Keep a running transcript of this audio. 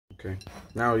Okay,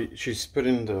 now she's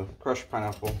putting the crushed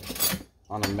pineapple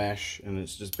on a mesh, and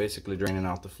it's just basically draining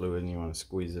out the fluid, and you want to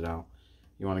squeeze it out.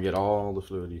 You want to get all the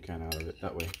fluid you can out of it,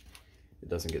 that way it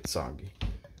doesn't get soggy.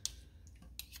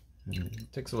 And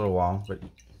it takes a little while, but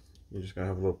you just gotta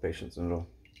have a little patience and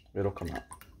it'll come out.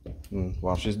 And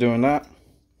while she's doing that,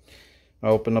 I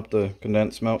open up the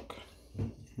condensed milk.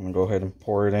 I'm gonna go ahead and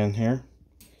pour it in here.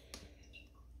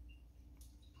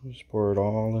 Just pour it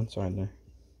all inside there.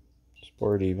 Just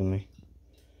pour it evenly.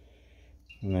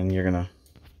 And then you're gonna,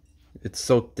 it's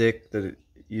so thick that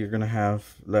you're gonna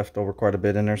have left over quite a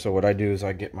bit in there. So what I do is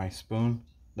I get my spoon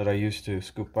that I use to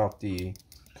scoop out the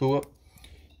Cool-Up,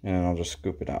 and I'll just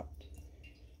scoop it out.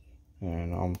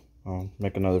 And I'll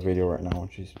make another video right now when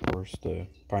she pours the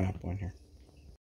pineapple in here.